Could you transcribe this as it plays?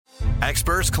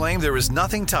Experts claim there is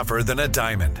nothing tougher than a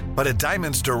diamond. But at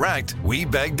Diamonds Direct, we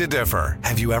beg to differ.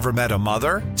 Have you ever met a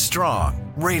mother?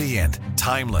 Strong, radiant,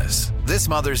 timeless. This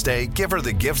Mother's Day, give her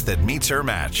the gift that meets her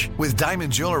match. With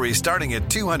diamond jewelry starting at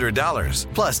 $200.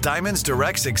 Plus Diamonds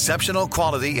Direct's exceptional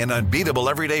quality and unbeatable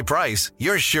everyday price,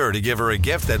 you're sure to give her a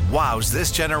gift that wows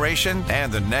this generation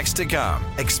and the next to come.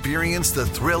 Experience the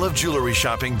thrill of jewelry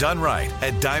shopping done right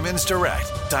at Diamonds Direct.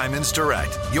 Diamonds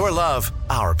Direct. Your love,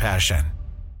 our passion.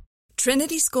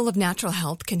 Trinity School of Natural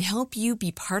Health can help you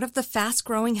be part of the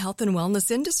fast-growing health and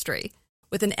wellness industry.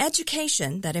 With an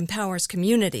education that empowers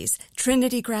communities,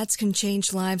 Trinity grads can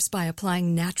change lives by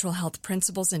applying natural health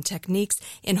principles and techniques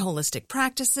in holistic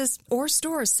practices or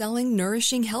stores selling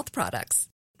nourishing health products.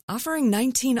 Offering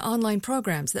 19 online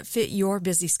programs that fit your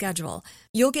busy schedule,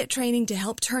 you'll get training to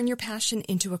help turn your passion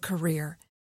into a career.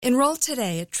 Enroll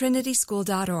today at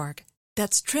trinityschool.org.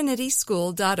 That's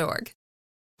trinityschool.org.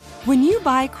 When you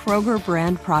buy Kroger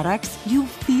brand products, you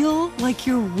feel like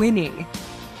you're winning.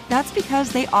 That's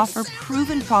because they offer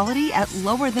proven quality at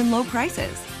lower than low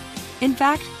prices. In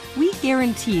fact, we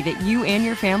guarantee that you and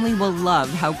your family will love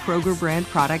how Kroger brand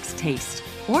products taste,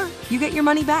 or you get your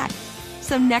money back.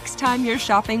 So next time you're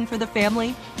shopping for the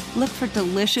family, look for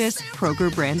delicious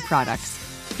Kroger brand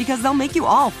products, because they'll make you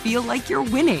all feel like you're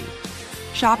winning.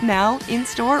 Shop now,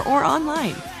 in-store, or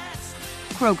online.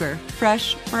 Kroger,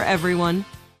 fresh for everyone.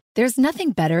 There's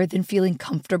nothing better than feeling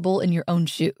comfortable in your own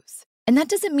shoes. And that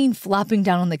doesn't mean flopping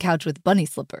down on the couch with bunny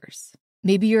slippers.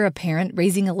 Maybe you're a parent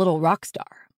raising a little rock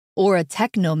star, or a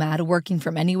tech nomad working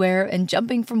from anywhere and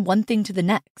jumping from one thing to the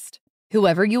next.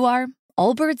 Whoever you are,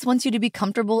 Allbirds wants you to be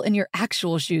comfortable in your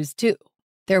actual shoes, too.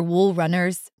 Their wool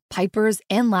runners, pipers,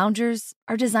 and loungers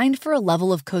are designed for a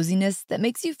level of coziness that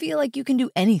makes you feel like you can do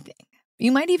anything.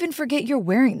 You might even forget you're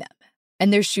wearing them.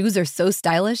 And their shoes are so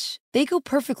stylish, they go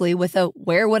perfectly with a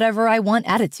wear-whatever-I-want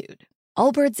attitude.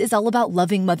 Allbirds is all about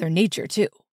loving Mother Nature, too,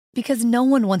 because no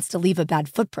one wants to leave a bad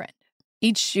footprint.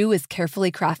 Each shoe is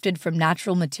carefully crafted from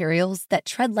natural materials that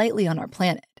tread lightly on our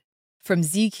planet. From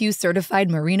ZQ-certified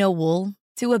merino wool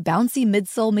to a bouncy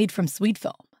midsole made from sweet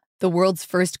foam, the world's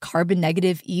first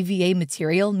carbon-negative EVA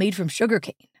material made from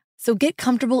sugarcane. So get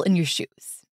comfortable in your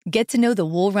shoes. Get to know the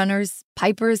wool runners,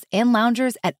 pipers, and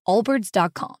loungers at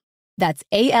allbirds.com. That's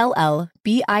ALLBIRDS.com.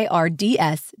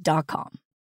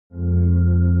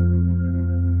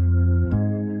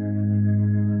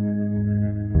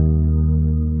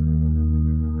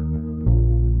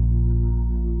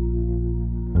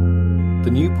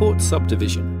 The Newport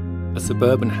Subdivision, a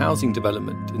suburban housing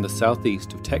development in the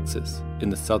southeast of Texas in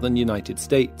the southern United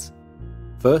States,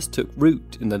 first took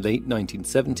root in the late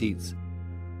 1970s.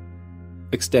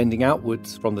 Extending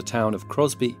outwards from the town of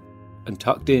Crosby and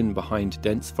tucked in behind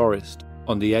dense forest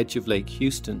on the edge of Lake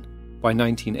Houston, by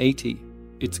 1980,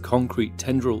 its concrete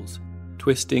tendrils,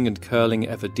 twisting and curling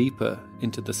ever deeper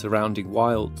into the surrounding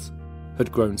wilds,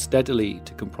 had grown steadily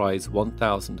to comprise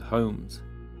 1,000 homes.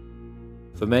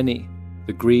 For many,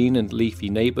 the green and leafy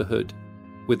neighborhood,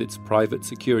 with its private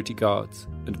security guards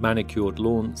and manicured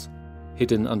lawns,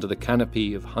 hidden under the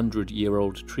canopy of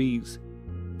 100-year-old trees,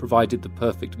 provided the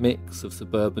perfect mix of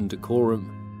suburban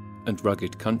decorum and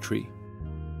rugged country.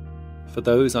 For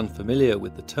those unfamiliar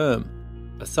with the term,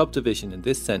 a subdivision in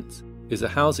this sense is a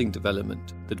housing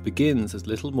development that begins as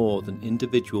little more than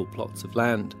individual plots of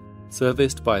land,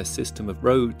 serviced by a system of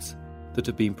roads that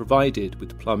have been provided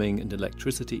with plumbing and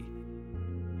electricity.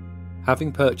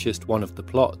 Having purchased one of the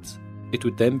plots, it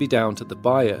would then be down to the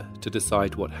buyer to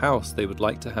decide what house they would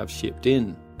like to have shipped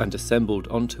in and assembled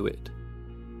onto it.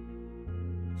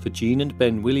 For Jean and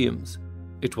Ben Williams,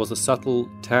 it was a subtle,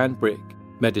 tan brick,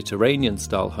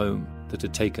 Mediterranean-style home that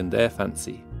had taken their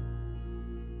fancy.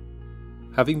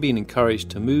 Having been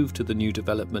encouraged to move to the new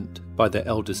development by their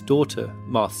eldest daughter,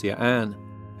 Marcia Ann,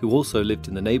 who also lived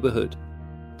in the neighborhood,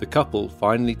 the couple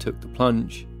finally took the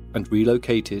plunge and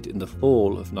relocated in the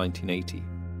fall of 1980,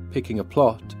 picking a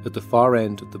plot at the far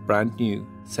end of the brand-new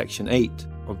Section 8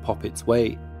 on Poppets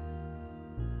Way.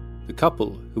 The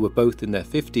couple, who were both in their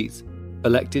 50s,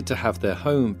 elected to have their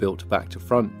home built back to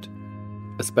front,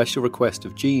 a special request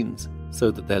of Jean's,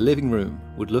 so that their living room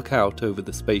would look out over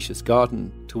the spacious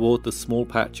garden toward the small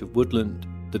patch of woodland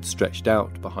that stretched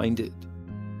out behind it.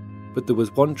 But there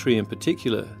was one tree in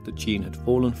particular that Jean had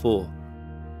fallen for,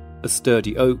 a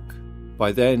sturdy oak,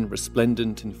 by then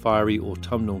resplendent in fiery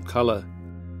autumnal colour,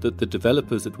 that the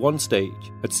developers at one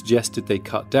stage had suggested they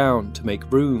cut down to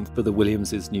make room for the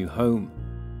Williamses' new home.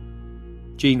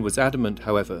 Jean was adamant,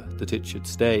 however, that it should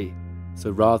stay, so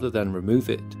rather than remove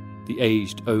it, the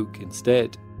aged oak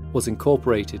instead was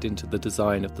incorporated into the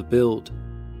design of the build.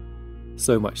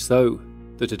 So much so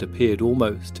that it appeared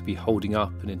almost to be holding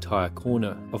up an entire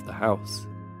corner of the house.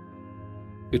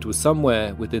 It was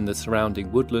somewhere within the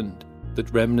surrounding woodland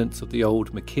that remnants of the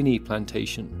old McKinney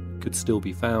plantation could still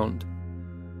be found.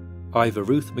 Ivor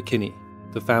Ruth McKinney,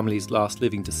 the family's last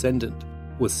living descendant,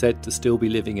 was said to still be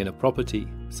living in a property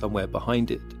somewhere behind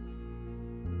it.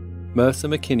 Mercer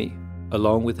McKinney,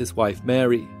 along with his wife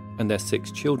Mary and their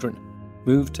 6 children,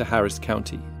 moved to Harris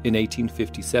County in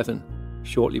 1857,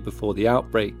 shortly before the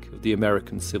outbreak of the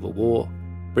American Civil War,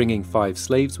 bringing 5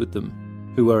 slaves with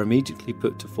them, who were immediately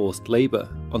put to forced labor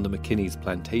on the McKinney's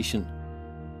plantation.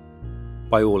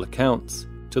 By all accounts,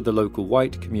 to the local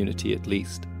white community at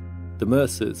least, the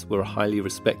Mercers were a highly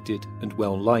respected and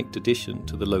well-liked addition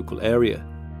to the local area,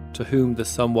 to whom the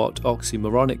somewhat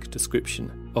oxymoronic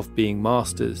description of being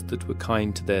masters that were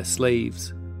kind to their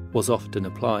slaves was often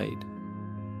applied.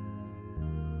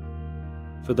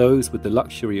 For those with the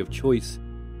luxury of choice,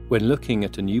 when looking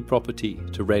at a new property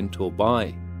to rent or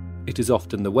buy, it is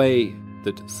often the way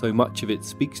that so much of it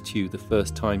speaks to you the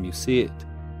first time you see it.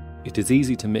 It is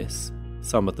easy to miss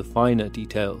some of the finer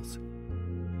details.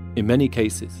 In many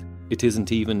cases, it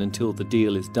isn't even until the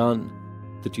deal is done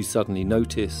that you suddenly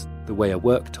notice the way a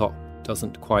worktop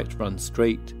doesn't quite run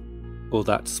straight, or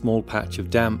that small patch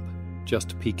of damp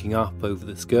just peeking up over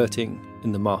the skirting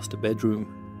in the master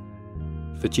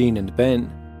bedroom. For Jean and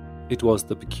Ben, it was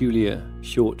the peculiar,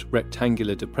 short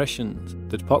rectangular depressions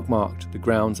that pockmarked the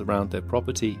grounds around their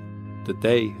property that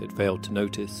they had failed to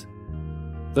notice.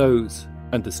 Those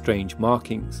and the strange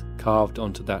markings carved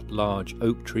onto that large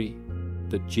oak tree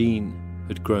that Jean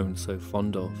had grown so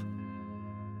fond of.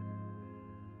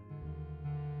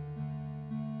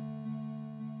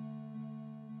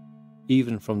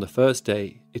 Even from the first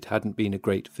day, it hadn't been a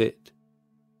great fit.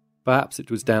 Perhaps it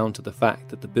was down to the fact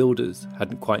that the builders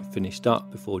hadn't quite finished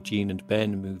up before Jean and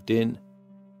Ben moved in,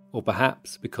 or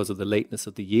perhaps because of the lateness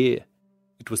of the year,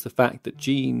 it was the fact that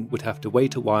Jean would have to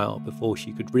wait a while before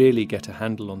she could really get a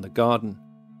handle on the garden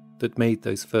that made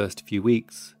those first few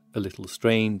weeks a little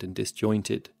strained and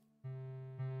disjointed.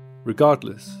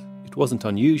 Regardless, it wasn't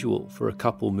unusual for a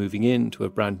couple moving into a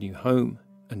brand new home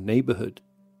and neighbourhood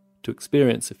to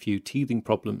experience a few teething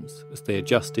problems as they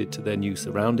adjusted to their new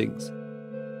surroundings.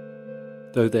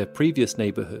 Though their previous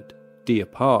neighbourhood, Deer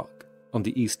Park, on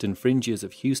the eastern fringes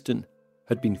of Houston,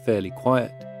 had been fairly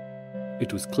quiet,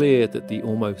 it was clear that the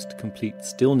almost complete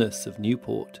stillness of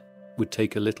Newport would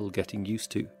take a little getting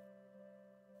used to.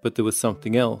 But there was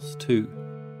something else, too.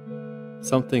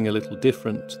 Something a little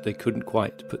different they couldn't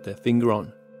quite put their finger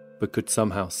on, but could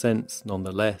somehow sense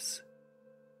nonetheless.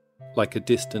 Like a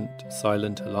distant,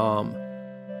 silent alarm,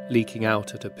 leaking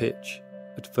out at a pitch,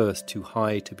 at first too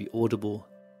high to be audible,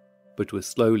 but was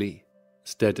slowly,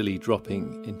 steadily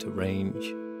dropping into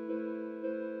range.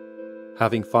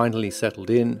 Having finally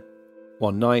settled in,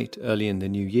 one night early in the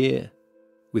new year,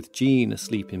 with Jean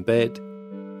asleep in bed,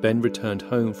 Ben returned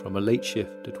home from a late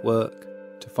shift at work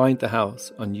to find the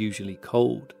house unusually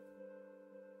cold.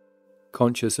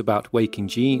 Conscious about waking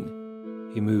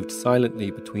Jean, he moved silently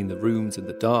between the rooms in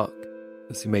the dark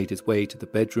as he made his way to the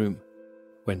bedroom,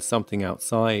 when something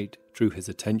outside drew his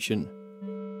attention.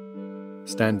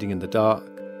 Standing in the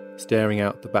dark, staring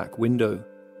out the back window,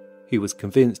 he was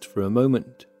convinced for a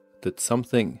moment that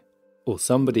something, or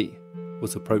somebody,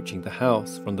 was approaching the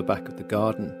house from the back of the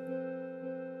garden.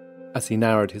 As he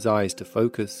narrowed his eyes to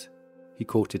focus, he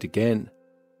caught it again,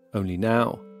 only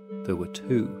now there were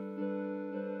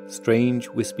 2. Strange,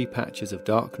 wispy patches of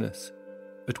darkness,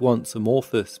 at once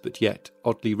amorphous but yet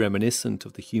oddly reminiscent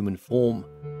of the human form,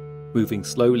 moving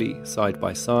slowly side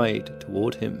by side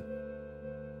toward him.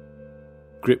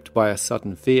 Gripped by a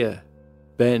sudden fear,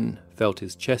 Ben felt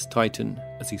his chest tighten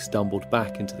as he stumbled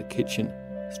back into the kitchen,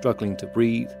 struggling to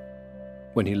breathe.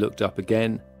 When he looked up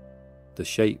again, the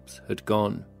shapes had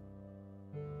gone.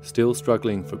 Still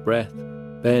struggling for breath,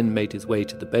 Ben made his way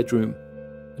to the bedroom,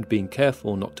 and being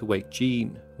careful not to wake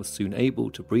Jean, was soon able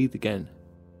to breathe again.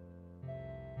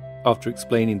 After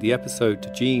explaining the episode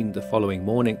to Jean the following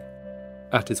morning,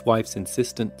 at his wife's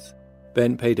insistence,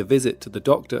 Ben paid a visit to the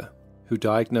doctor, who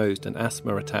diagnosed an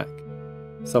asthma attack,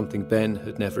 something Ben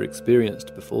had never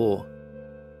experienced before.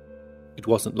 It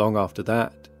wasn't long after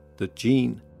that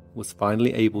Jean was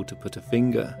finally able to put a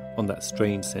finger on that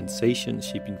strange sensation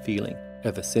she'd been feeling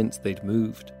ever since they'd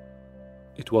moved.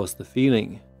 It was the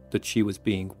feeling that she was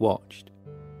being watched.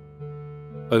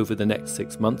 Over the next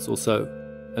 6 months or so,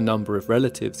 a number of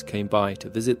relatives came by to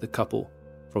visit the couple,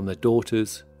 from their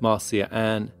daughters, Marcia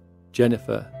Ann,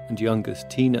 Jennifer, and youngest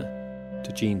Tina,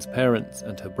 to Jean's parents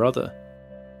and her brother,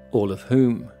 all of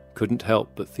whom couldn't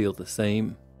help but feel the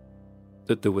same,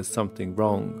 that there was something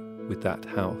wrong with that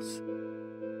house.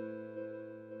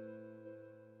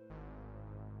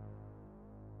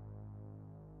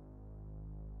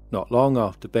 Not long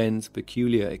after Ben's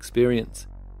peculiar experience,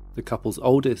 the couple's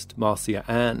oldest, Marcia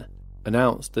Ann,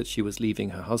 announced that she was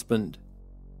leaving her husband.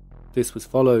 This was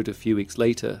followed a few weeks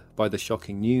later by the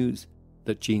shocking news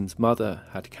that Jean's mother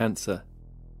had cancer.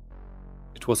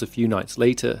 It was a few nights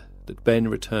later that Ben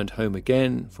returned home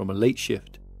again from a late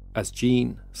shift as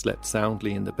Jean slept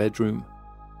soundly in the bedroom.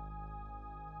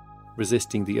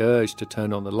 Resisting the urge to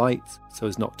turn on the lights so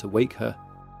as not to wake her,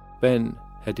 Ben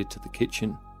headed to the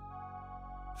kitchen.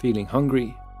 Feeling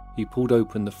hungry, he pulled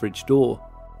open the fridge door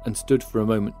and stood for a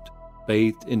moment,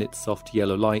 bathed in its soft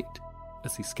yellow light,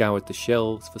 as he scoured the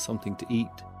shelves for something to eat.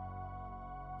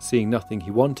 Seeing nothing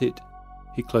he wanted,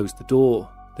 he closed the door,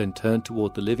 then turned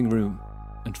toward the living room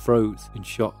and froze in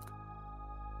shock.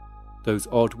 Those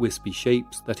odd wispy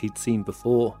shapes that he'd seen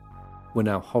before were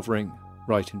now hovering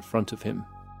right in front of him.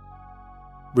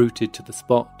 Rooted to the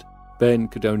spot, Ben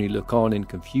could only look on in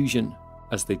confusion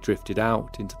as they drifted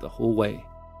out into the hallway.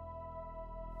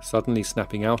 Suddenly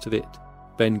snapping out of it,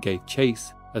 Ben gave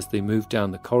chase as they moved down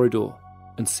the corridor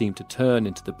and seemed to turn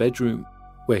into the bedroom,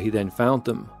 where he then found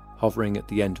them hovering at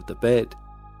the end of the bed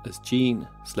as Jean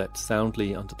slept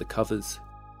soundly under the covers.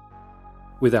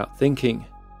 Without thinking,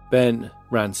 Ben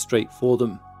ran straight for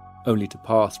them, only to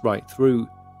pass right through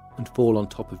and fall on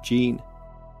top of Jean.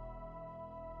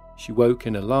 She woke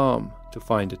in alarm to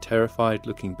find a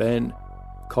terrified-looking Ben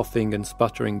coughing and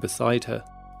sputtering beside her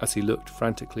as he looked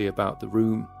frantically about the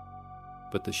room,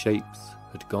 but the shapes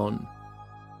had gone.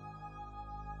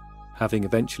 Having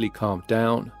eventually calmed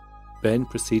down, Ben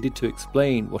proceeded to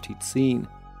explain what he'd seen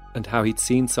and how he'd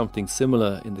seen something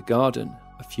similar in the garden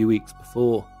a few weeks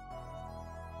before.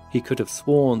 He could have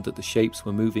sworn that the shapes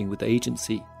were moving with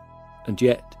agency, and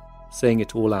yet, saying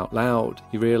it all out loud,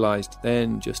 he realized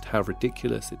then just how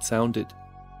ridiculous it sounded.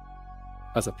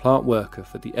 As a plant worker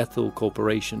for the Ethel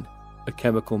Corporation, a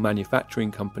chemical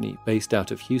manufacturing company based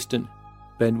out of Houston,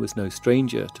 Ben was no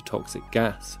stranger to toxic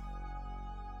gas.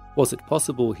 Was it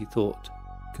possible, he thought,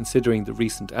 considering the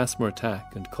recent asthma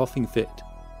attack and coughing fit,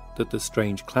 that the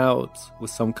strange clouds were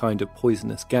some kind of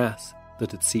poisonous gas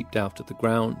that had seeped out of the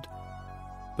ground?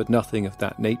 But nothing of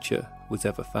that nature was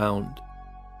ever found.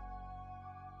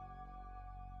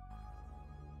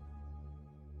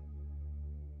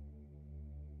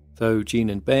 Though Jean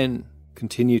and Ben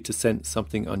continued to sense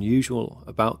something unusual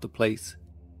about the place,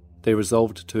 they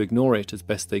resolved to ignore it as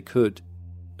best they could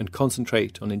and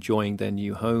concentrate on enjoying their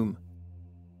new home.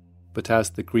 But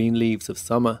as the green leaves of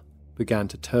summer began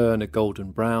to turn a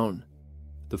golden brown,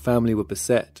 the family were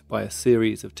beset by a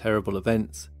series of terrible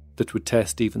events that would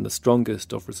test even the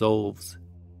strongest of resolves.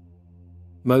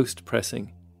 Most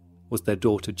pressing was their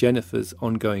daughter Jennifer's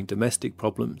ongoing domestic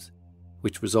problems,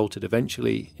 which resulted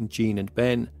eventually in Jean and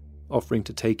Ben offering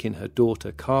to take in her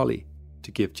daughter Carly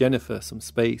to give Jennifer some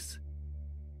space.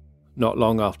 Not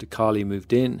long after Carly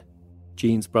moved in,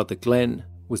 Jean's brother Glenn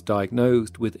was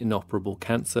diagnosed with inoperable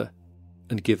cancer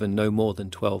and given no more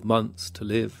than 12 months to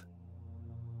live.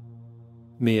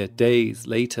 Mere days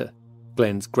later,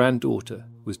 Glenn's granddaughter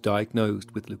was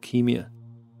diagnosed with leukemia,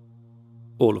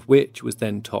 all of which was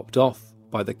then topped off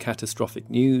by the catastrophic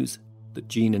news that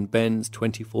Jean and Ben's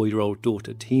 24-year-old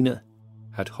daughter Tina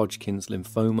had Hodgkin's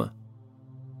lymphoma.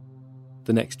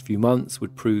 The next few months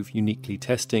would prove uniquely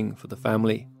testing for the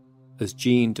family, as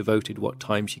Jean devoted what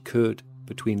time she could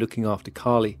between looking after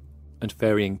Carly and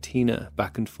ferrying Tina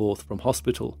back and forth from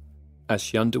hospital as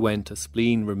she underwent a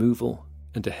spleen removal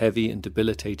and a heavy and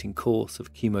debilitating course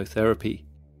of chemotherapy.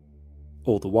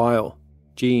 All the while,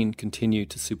 Jean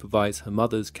continued to supervise her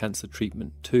mother's cancer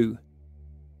treatment too.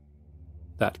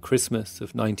 That Christmas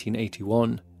of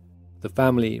 1981, the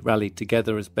family rallied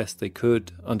together as best they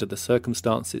could under the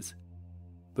circumstances,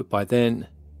 but by then,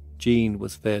 Jean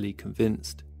was fairly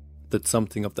convinced that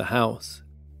something of the house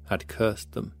had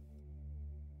cursed them.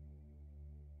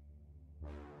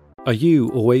 Are you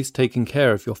always taking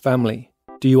care of your family?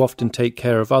 Do you often take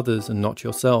care of others and not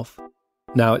yourself?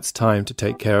 Now it's time to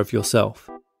take care of yourself,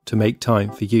 to make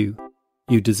time for you.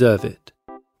 You deserve it.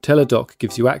 Teladoc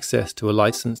gives you access to a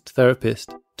licensed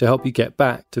therapist to help you get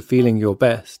back to feeling your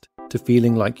best, to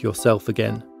feeling like yourself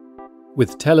again.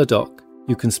 With Teladoc,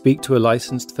 you can speak to a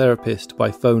licensed therapist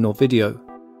by phone or video.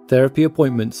 Therapy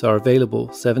appointments are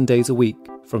available 7 days a week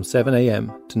from 7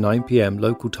 a.m. to 9 p.m.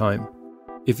 local time.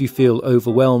 If you feel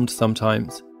overwhelmed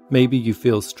sometimes, maybe you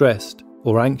feel stressed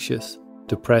or anxious,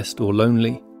 depressed or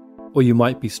lonely, or you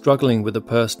might be struggling with a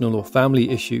personal or family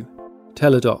issue,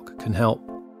 Teladoc can help.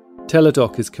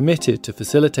 Teladoc is committed to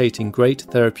facilitating great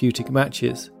therapeutic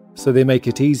matches, so they make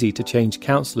it easy to change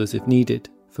counsellors if needed,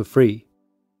 for free.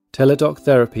 Teladoc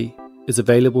Therapy is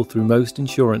available through most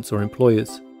insurance or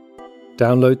employers.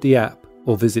 Download the app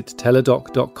or visit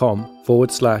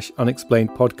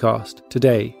teladoc.com/unexplainedpodcast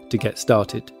today to get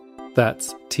started.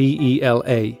 That's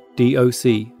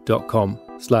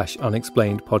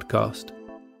teladoc.com/unexplainedpodcast.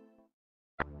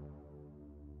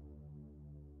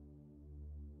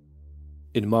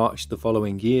 In March the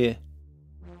following year,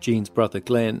 Jean's brother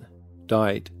Glenn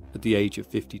died at the age of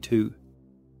 52.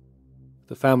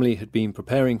 The family had been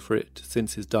preparing for it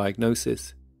since his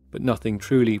diagnosis, but nothing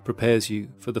truly prepares you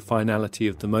for the finality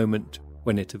of the moment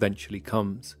when it eventually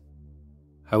comes.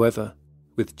 However,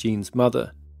 with Jean's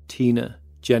mother, Tina,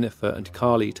 Jennifer and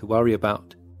Carly to worry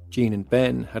about, Jean and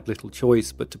Ben had little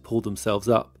choice but to pull themselves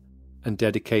up and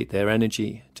dedicate their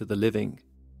energy to the living.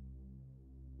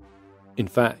 In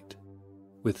fact,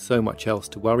 with so much else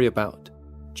to worry about,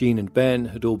 Jean and Ben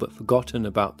had all but forgotten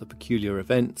about the peculiar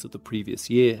events of the previous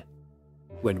year,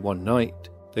 when one night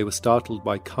they were startled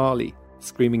by Carly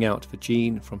screaming out for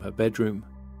Jean from her bedroom.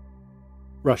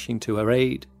 Rushing to her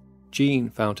aid, Jean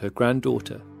found her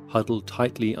granddaughter huddled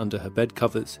tightly under her bed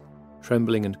covers,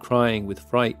 trembling and crying with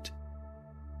fright.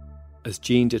 As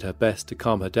Jean did her best to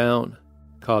calm her down,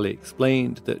 Carly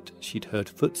explained that she'd heard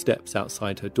footsteps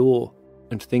outside her door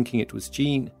and, thinking it was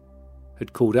Jean,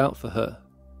 had called out for her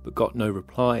but got no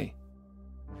reply.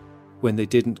 When they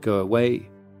didn't go away,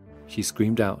 she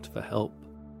screamed out for help.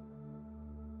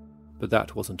 But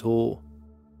that wasn't all.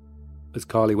 As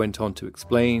Carly went on to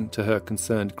explain to her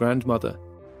concerned grandmother,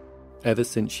 ever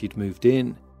since she'd moved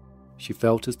in, she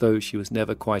felt as though she was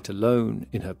never quite alone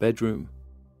in her bedroom.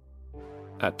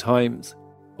 At times,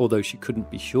 although she couldn't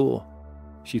be sure,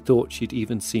 she thought she'd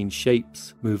even seen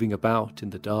shapes moving about in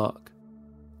the dark,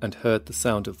 and heard the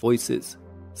sound of voices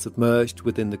submerged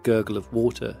within the gurgle of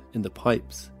water in the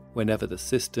pipes whenever the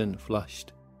cistern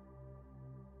flushed.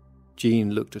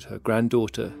 Jean looked at her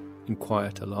granddaughter in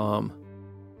quiet alarm.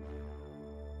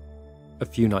 A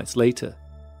few nights later,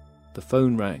 the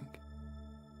phone rang.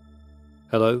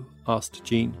 "Hello?" asked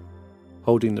Jean,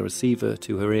 holding the receiver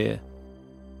to her ear.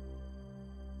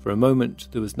 For a moment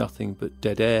there was nothing but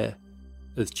dead air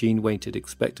as Jean waited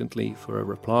expectantly for a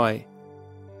reply,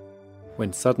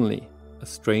 when suddenly a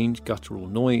strange guttural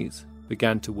noise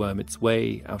began to worm its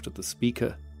way out of the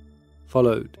speaker,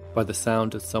 followed by the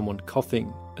sound of someone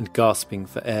coughing and gasping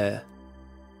for air.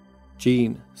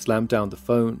 Jean slammed down the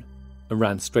phone and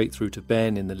ran straight through to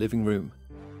Ben in the living room,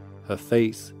 her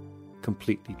face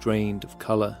completely drained of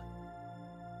colour.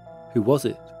 "Who was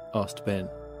it?" asked Ben.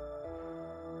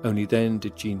 Only then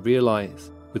did Jean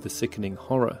realise, with a sickening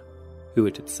horror, who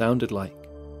it had sounded like.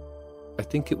 "I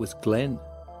think it was Glenn,"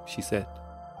 she said.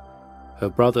 Her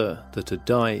brother that had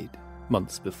died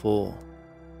months before.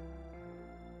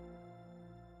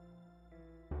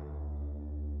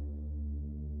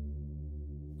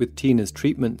 With Tina's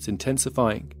treatments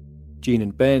intensifying, Jean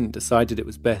and Ben decided it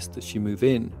was best that she move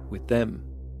in with them.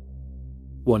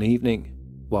 One evening,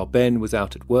 while Ben was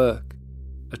out at work,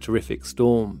 a terrific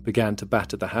storm began to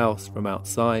batter the house from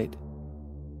outside.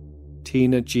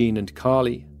 Tina, Jean and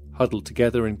Carly huddled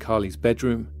together in Carly's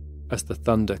bedroom as the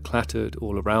thunder clattered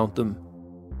all around them.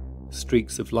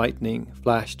 Streaks of lightning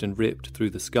flashed and ripped through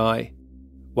the sky,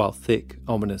 while thick,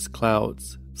 ominous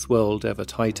clouds swirled ever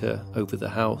tighter over the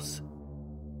house.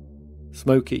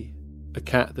 Smokey, a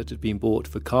cat that had been bought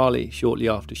for Carly shortly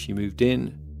after she moved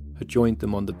in, had joined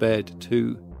them on the bed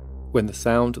too, when the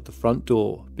sound of the front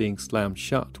door being slammed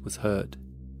shut was heard,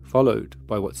 followed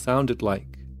by what sounded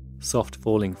like soft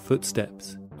falling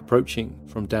footsteps approaching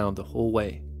from down the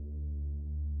hallway.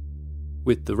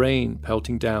 With the rain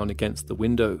pelting down against the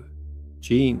window,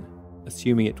 Jean,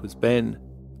 assuming it was Ben,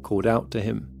 called out to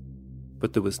him,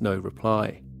 but there was no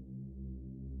reply.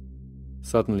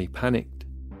 Suddenly panicked,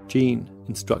 Jean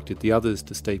instructed the others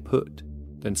to stay put,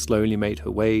 then slowly made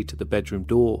her way to the bedroom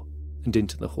door and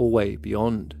into the hallway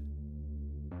beyond.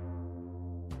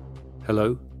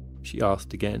 "Hello?" she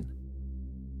asked again,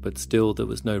 but still there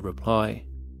was no reply.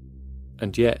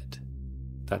 And yet,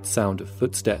 that sound of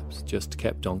footsteps just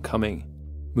kept on coming,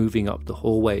 moving up the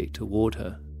hallway toward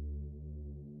her.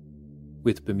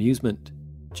 With bemusement,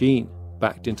 Jean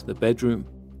backed into the bedroom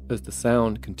as the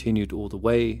sound continued all the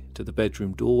way to the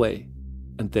bedroom doorway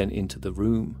and then into the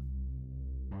room.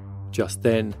 Just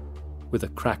then, with a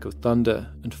crack of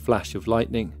thunder and flash of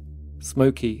lightning,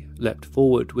 Smokey leapt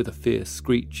forward with a fierce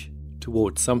screech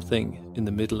towards something in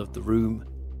the middle of the room,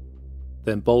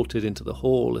 then bolted into the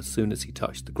hall as soon as he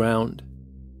touched the ground.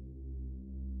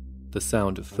 The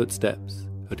sound of footsteps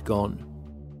had gone.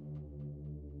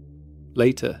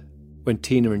 Later, when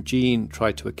Tina and Jean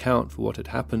tried to account for what had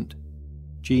happened,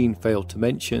 Jean failed to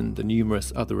mention the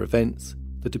numerous other events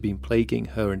that had been plaguing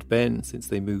her and Ben since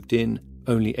they moved in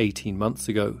only 18 months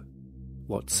ago,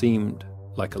 what seemed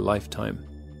like a lifetime.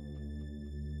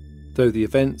 Though the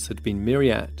events had been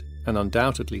myriad and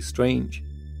undoubtedly strange,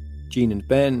 Jean and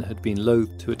Ben had been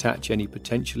loath to attach any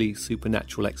potentially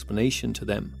supernatural explanation to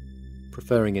them,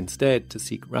 preferring instead to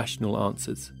seek rational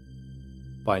answers.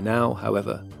 By now,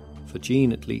 however, for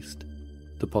Jean at least,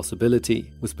 the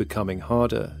possibility was becoming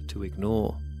harder to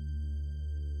ignore.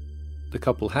 The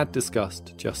couple had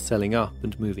discussed just selling up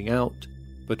and moving out,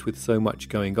 but with so much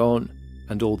going on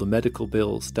and all the medical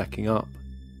bills stacking up,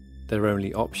 their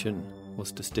only option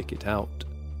was to stick it out.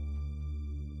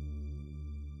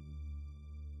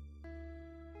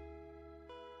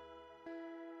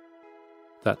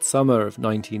 That summer of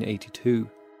 1982,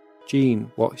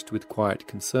 Jean watched with quiet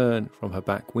concern from her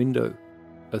back window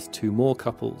as two more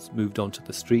couples moved onto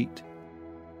the street.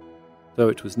 Though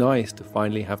it was nice to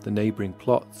finally have the neighbouring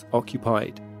plots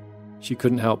occupied, she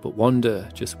couldn't help but wonder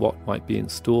just what might be in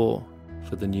store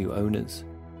for the new owners.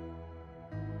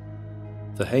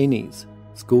 The Haneys,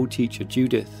 schoolteacher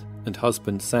Judith and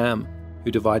husband Sam,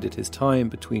 who divided his time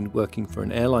between working for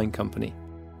an airline company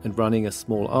and running a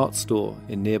small art store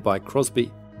in nearby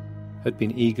Crosby, had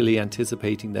been eagerly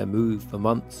anticipating their move for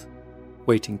months,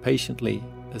 waiting patiently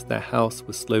as their house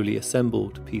was slowly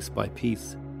assembled piece by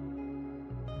piece.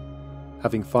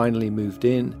 Having finally moved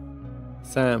in,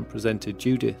 Sam presented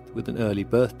Judith with an early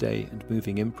birthday and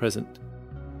moving in present,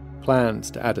 plans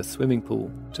to add a swimming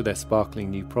pool to their sparkling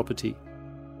new property.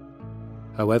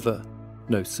 However,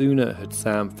 no sooner had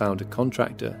Sam found a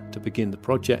contractor to begin the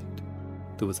project,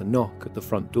 there was a knock at the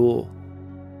front door.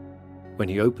 When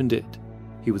he opened it,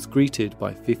 he was greeted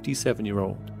by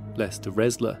 57-year-old Lester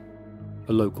Resler,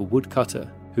 a local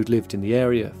woodcutter who'd lived in the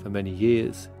area for many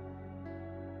years.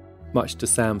 Much to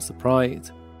Sam's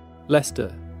surprise,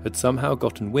 Lester had somehow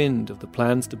gotten wind of the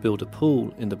plans to build a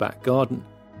pool in the back garden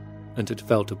and had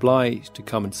felt obliged to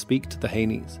come and speak to the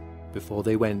Haneys before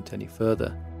they went any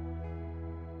further.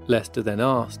 Lester then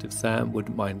asked if Sam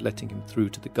wouldn't mind letting him through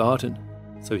to the garden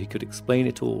so he could explain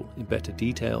it all in better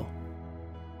detail.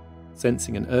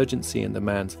 Sensing an urgency in the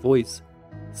man's voice,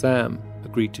 Sam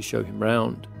agreed to show him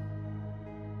round.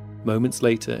 Moments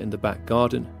later in the back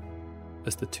garden,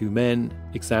 as the two men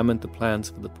examined the plans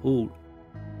for the pool,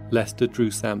 Lester drew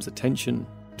Sam's attention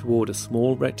toward a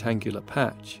small rectangular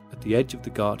patch at the edge of the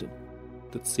garden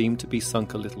that seemed to be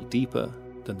sunk a little deeper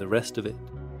than the rest of it.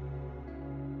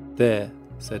 "There,"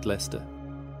 said Lester,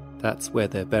 "that's where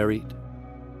they're buried."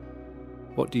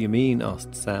 "What do you mean?"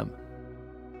 asked Sam.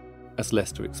 As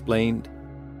Lester explained,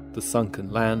 the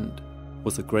sunken land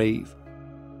was a grave.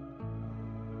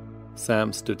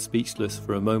 Sam stood speechless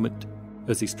for a moment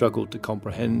as he struggled to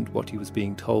comprehend what he was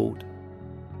being told.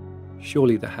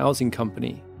 Surely the housing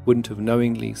company wouldn't have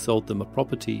knowingly sold them a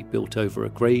property built over a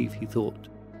grave, he thought.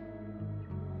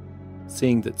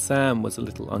 Seeing that Sam was a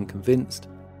little unconvinced,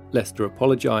 Lester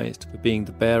apologised for being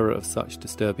the bearer of such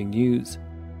disturbing news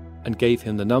and gave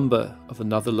him the number of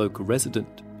another local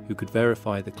resident who could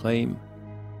verify the claim.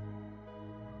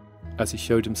 As he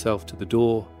showed himself to the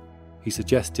door, he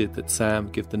suggested that Sam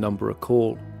give the number a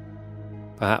call.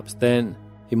 Perhaps then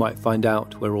he might find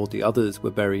out where all the others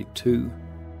were buried too.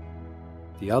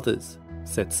 "The others?"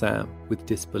 said Sam with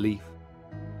disbelief.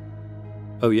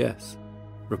 "Oh yes,"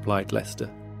 replied Lester.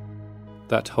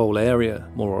 "That whole area,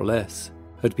 more or less,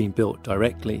 had been built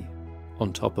directly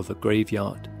on top of a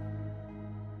graveyard."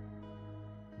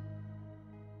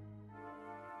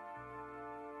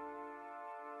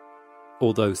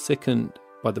 Although sickened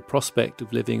by the prospect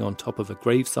of living on top of a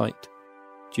gravesite,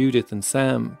 Judith and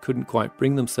Sam couldn't quite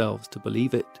bring themselves to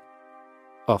believe it.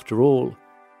 After all,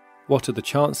 what are the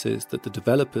chances that the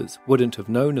developers wouldn't have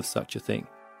known of such a thing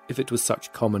if it was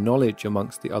such common knowledge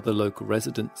amongst the other local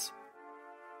residents?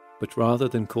 But rather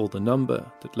than call the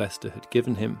number that Lester had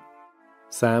given him,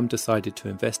 Sam decided to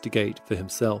investigate for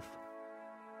himself.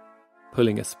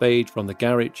 Pulling a spade from the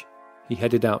garage, he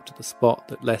headed out to the spot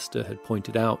that Lester had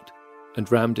pointed out and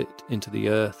rammed it into the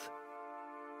earth.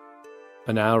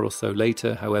 An hour or so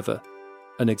later, however,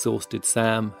 an exhausted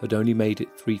Sam had only made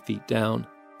it 3 feet down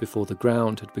before the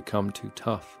ground had become too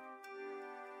tough.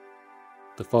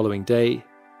 The following day,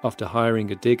 after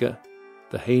hiring a digger,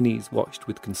 the Haneys watched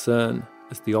with concern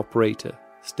as the operator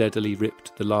steadily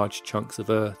ripped the large chunks of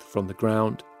earth from the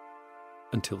ground,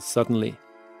 until suddenly,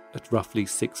 at roughly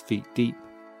 6 feet deep,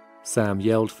 Sam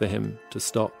yelled for him to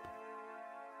stop.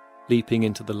 Leaping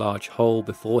into the large hole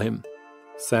before him,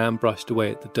 Sam brushed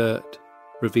away at the dirt,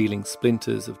 revealing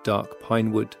splinters of dark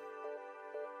pine wood.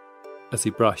 As he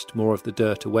brushed more of the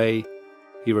dirt away,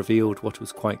 he revealed what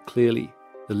was quite clearly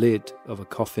the lid of a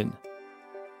coffin.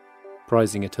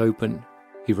 Prizing it open,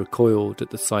 he recoiled at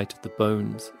the sight of the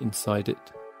bones inside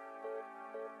it.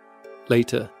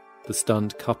 Later, the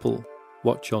stunned couple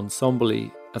watch on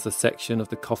somberly as a section of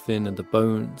the coffin and the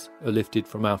bones are lifted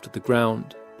from out of the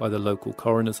ground by the local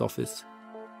coroner's office.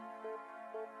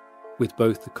 With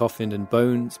both the coffin and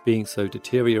bones being so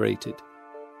deteriorated,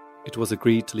 it was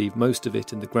agreed to leave most of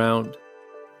it in the ground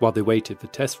while they waited for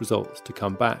test results to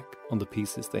come back on the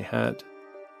pieces they had.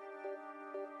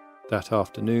 That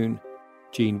afternoon,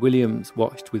 Jean Williams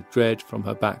watched with dread from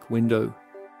her back window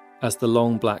as the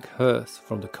long black hearse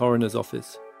from the coroner's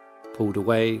office pulled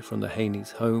away from the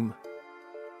Haney's home,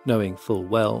 knowing full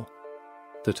well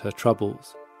that her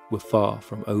troubles were far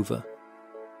from over.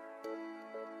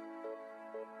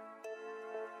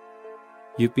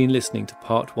 You've been listening to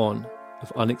Part 1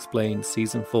 of Unexplained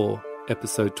Season 4,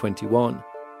 Episode 21,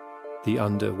 The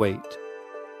Underweight.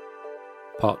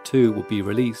 Part 2 will be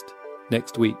released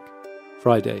next week,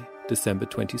 Friday, December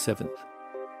 27th.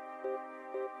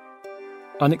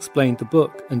 Unexplained the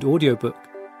book and audiobook,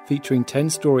 featuring 10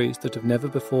 stories that have never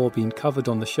before been covered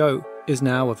on the show, is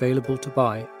now available to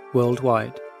buy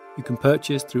worldwide. You can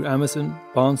purchase through Amazon,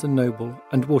 Barnes & Noble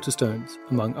and Waterstones,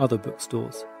 among other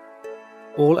bookstores.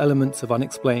 All elements of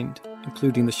Unexplained,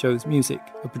 including the show's music,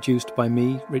 are produced by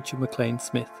me, Richard McLean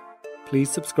Smith. Please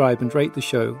subscribe and rate the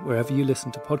show wherever you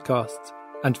listen to podcasts,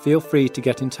 and feel free to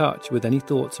get in touch with any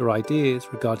thoughts or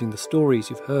ideas regarding the stories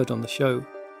you've heard on the show.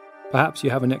 Perhaps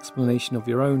you have an explanation of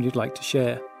your own you'd like to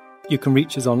share. You can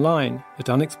reach us online at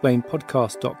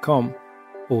unexplainedpodcast.com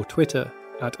or Twitter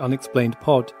at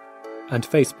unexplainedpod and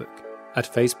Facebook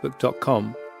at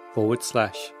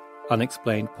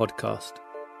facebook.com/unexplainedpodcast.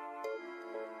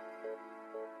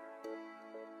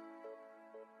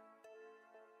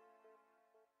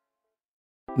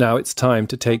 Now it's time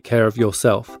to take care of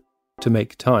yourself, to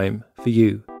make time for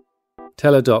you.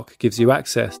 Teladoc gives you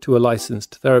access to a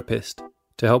licensed therapist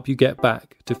to help you get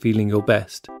back to feeling your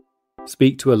best.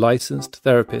 Speak to a licensed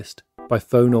therapist by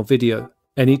phone or video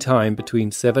anytime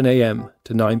between 7 a.m.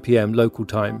 to 9 p.m. local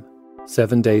time,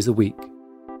 7 days a week.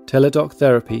 Teladoc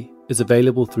Therapy is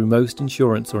available through most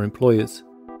insurance or employers.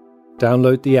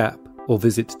 Download the app or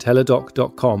visit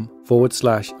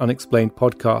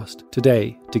teladoc.com/unexplainedpodcast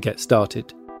today to get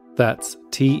started. That's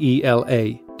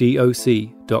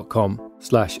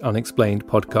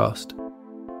teladoc.com/unexplainedpodcast.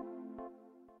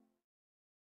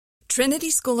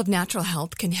 Trinity School of Natural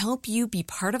Health can help you be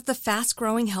part of the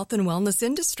fast-growing health and wellness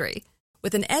industry.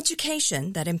 With an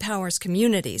education that empowers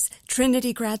communities,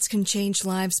 Trinity grads can change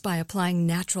lives by applying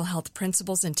natural health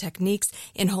principles and techniques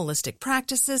in holistic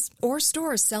practices or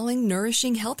stores selling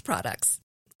nourishing health products.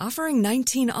 Offering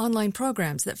 19 online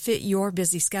programs that fit your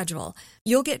busy schedule,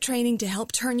 you'll get training to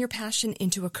help turn your passion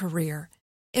into a career.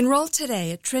 Enroll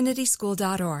today at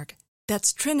trinityschool.org.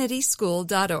 That's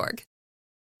trinityschool.org.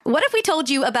 What if we told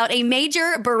you about a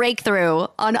major breakthrough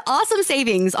on awesome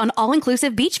savings on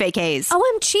all-inclusive beach vacays?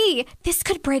 OMG, this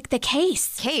could break the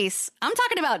case. I'm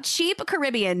talking about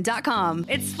cheapcaribbean.com.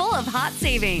 It's full of hot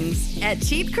savings. At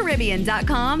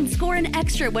cheapcaribbean.com, score an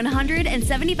extra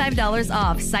 $175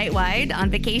 off site-wide on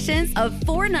vacations of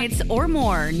 4 nights or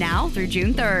more now through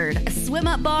June 3rd. A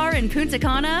swim-up bar in Punta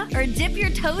Cana or dip your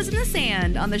toes in the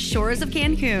sand on the shores of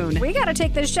Cancun. We gotta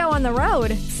take this show on the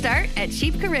road. Start at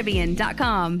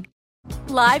cheapcaribbean.com.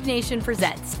 Live Nation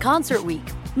presents Concert Week.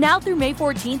 Now through May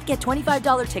 14th, get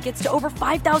 $25 tickets to over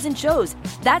 5,000 shows.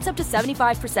 That's up to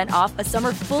 75% off a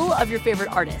summer full of your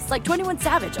favorite artists like 21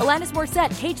 Savage, Alanis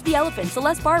Morissette, Cage the Elephant,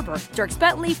 Celeste Barber, Dierks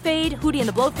Bentley, Fade, Hootie and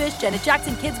the Blowfish, Janet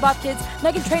Jackson, Kids Bop Kids,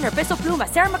 Meghan Trainor, Peso Pluma,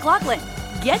 Sarah McLachlan.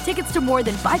 Get tickets to more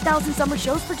than 5,000 summer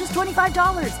shows for just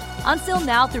 $25. Until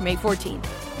now through May 14th.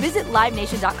 Visit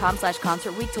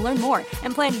livenation.com/Concert Week to learn more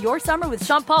and plan your summer with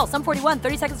Sean Paul, Sum 41,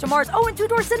 30 Seconds to Mars, and Two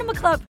Door Cinema Club.